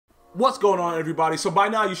What's going on, everybody? So by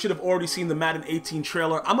now you should have already seen the Madden 18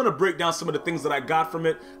 trailer. I'm going to break down some of the things that I got from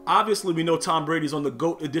it. Obviously, we know Tom Brady's on the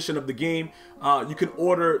GOAT edition of the game. You can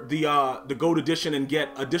order the GOAT edition and get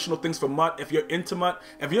additional things for MUT if you're into MUT.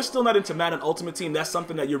 If you're still not into Madden Ultimate Team, that's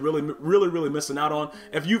something that you're really missing out on.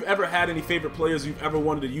 If you've ever had any favorite players you've ever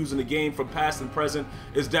wanted to use in the game from past and present,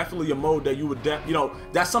 it's definitely a mode that you would,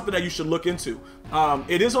 that's something that you should look into.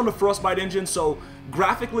 It is on the Frostbite engine, so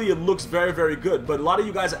graphically it looks very good, but a lot of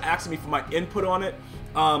you guys are asking me for my input on it.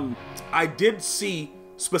 I did see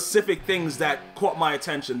specific things that caught my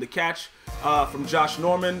attention. The catch from Josh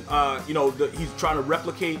Norman, he's trying to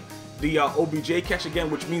replicate the OBJ catch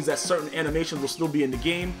again, which means that certain animations will still be in the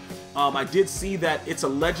game. I did see that it's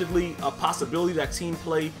allegedly a possibility that team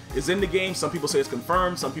play is in the game. Some people say it's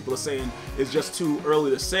confirmed, some people are saying it's just too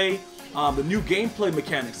early to say. The new gameplay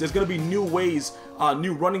mechanics, there's going to be new ways,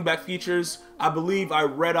 new running back features. I believe I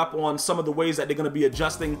read up on some of the ways that they're going to be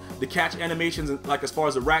adjusting the catch animations, like as far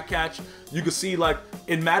as the rat catch. You can see like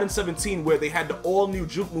in Madden 17 where they had the all new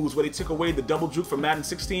juke moves where they took away the double juke from Madden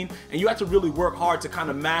 16, and you had to really work hard to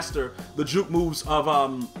kind of master the juke moves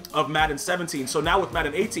of Madden 17. So now with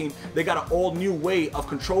Madden 18, they got an all new way of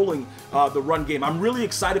controlling the run game. I'm really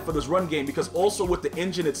excited for this run game because also with the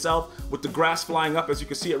engine itself, with the grass flying up, as you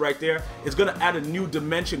can see it right there, it's going to add a new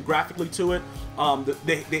dimension graphically to it.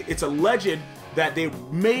 It's alleged that there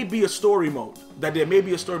may be a story mode.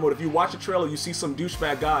 If you watch the trailer, you see some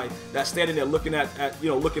douchebag guy that's standing there looking at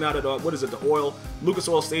what is it, the Lucas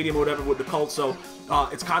Oil Stadium or whatever with the cult. So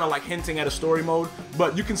it's kind of like hinting at a story mode.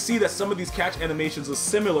 But you can see that some of these catch animations are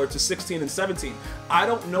similar to 16 and 17. I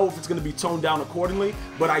don't know if it's going to be toned down accordingly,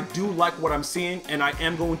 but I do like what I'm seeing, and I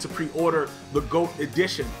am going to pre-order the GOAT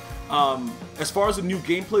edition. As far as the new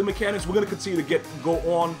gameplay mechanics, we're going to continue to go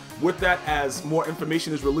on with that as more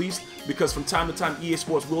information is released, because from time to time EA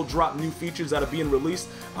Sports will drop new features that are being released.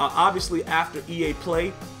 Obviously after EA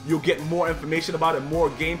Play, you'll get more information about it, more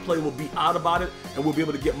gameplay will be out about it, and we'll be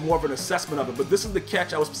able to get more of an assessment of it. But this is the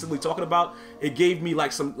catch I was specifically talking about. It gave me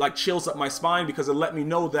like some chills up my spine because it let me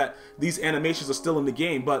know that these animations are still in the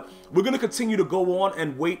game. But we're going to continue to go on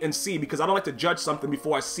and wait and see, because I don't like to judge something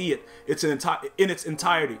before I see it in its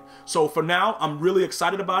entirety. So for now, I'm really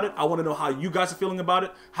excited about it. I want to know how you guys are feeling about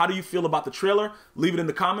it. How do you feel about the trailer? Leave it in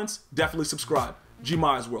the comments. Definitely subscribe.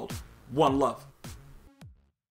 GmiasWorld. One love.